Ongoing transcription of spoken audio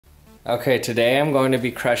Okay, today I'm going to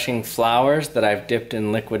be crushing flowers that I've dipped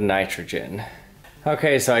in liquid nitrogen.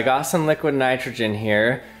 Okay, so I got some liquid nitrogen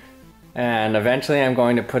here, and eventually I'm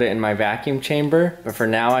going to put it in my vacuum chamber, but for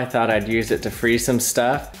now I thought I'd use it to freeze some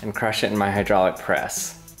stuff and crush it in my hydraulic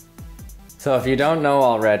press. So if you don't know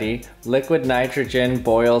already, liquid nitrogen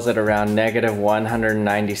boils at around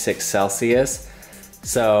 -196 Celsius.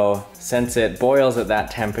 So since it boils at that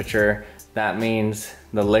temperature, that means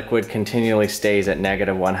the liquid continually stays at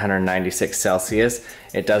 -196 Celsius.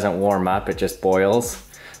 It doesn't warm up, it just boils.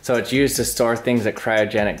 So it's used to store things at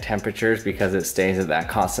cryogenic temperatures because it stays at that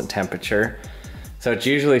constant temperature. So it's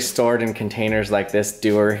usually stored in containers like this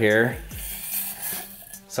dewar here.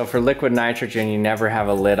 So for liquid nitrogen, you never have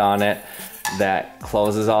a lid on it that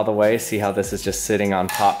closes all the way. See how this is just sitting on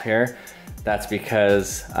top here? That's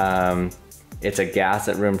because it's a gas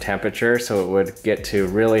at room temperature, so it would get to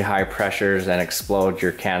really high pressures and explode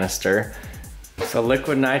your canister. So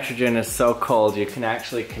liquid nitrogen is so cold you can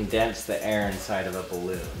actually condense the air inside of a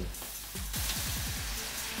balloon.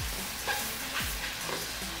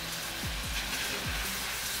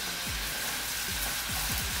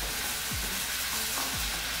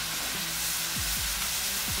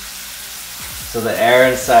 So the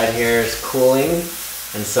air inside here is cooling,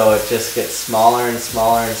 and so it just gets smaller and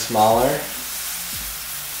smaller and smaller.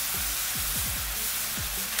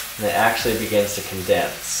 And it actually begins to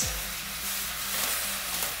condense.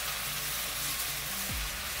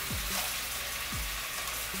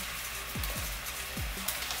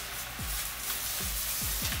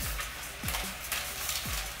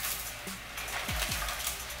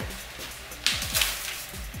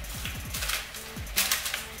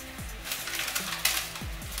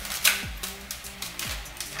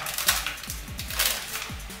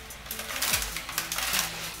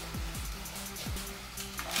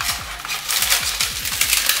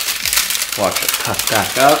 Watch it puff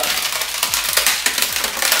back up.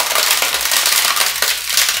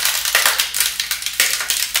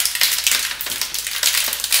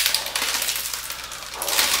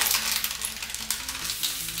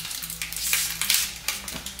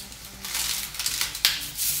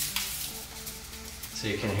 So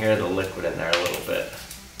you can hear the liquid in there a little bit.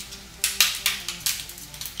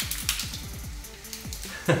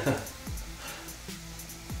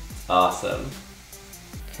 Awesome.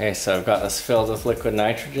 Okay, so I've got this filled with liquid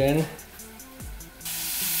nitrogen.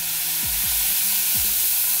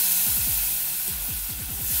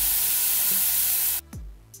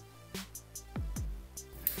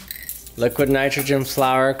 Liquid nitrogen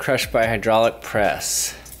flour crushed by hydraulic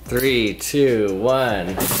press. 3, 2,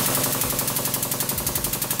 1.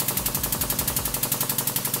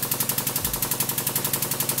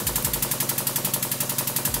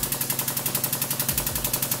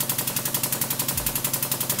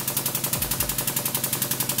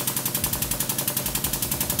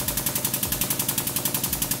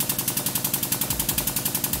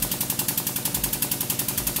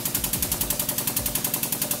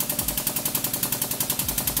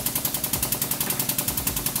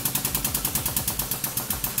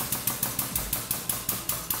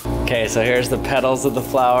 Okay, so here's the petals of the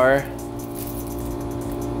flower.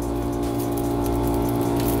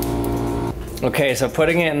 Okay, so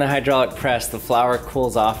putting it in the hydraulic press, the flour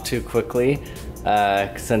cools off too quickly.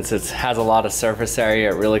 Since it has a lot of surface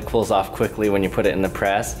area, it really cools off quickly when you put it in the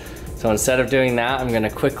press. So instead of doing that, I'm gonna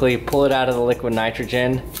quickly pull it out of the liquid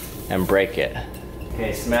nitrogen and break it.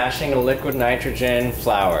 Okay, smashing a liquid nitrogen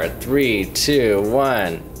flour. 3, 2,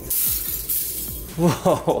 1.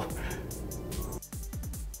 Whoa.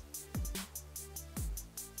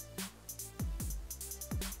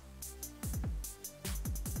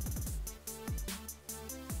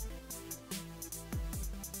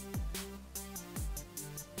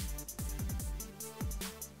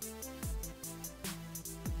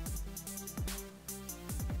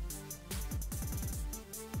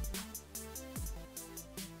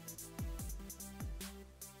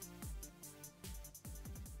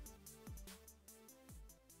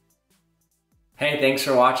 Hey, thanks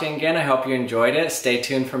for watching again. I hope you enjoyed it. Stay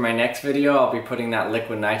tuned for my next video. I'll be putting that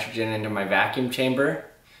liquid nitrogen into my vacuum chamber.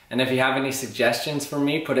 And if you have any suggestions for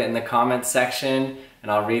me, put it in the comments section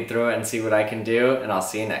and I'll read through it and see what I can do, and I'll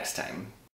see you next time.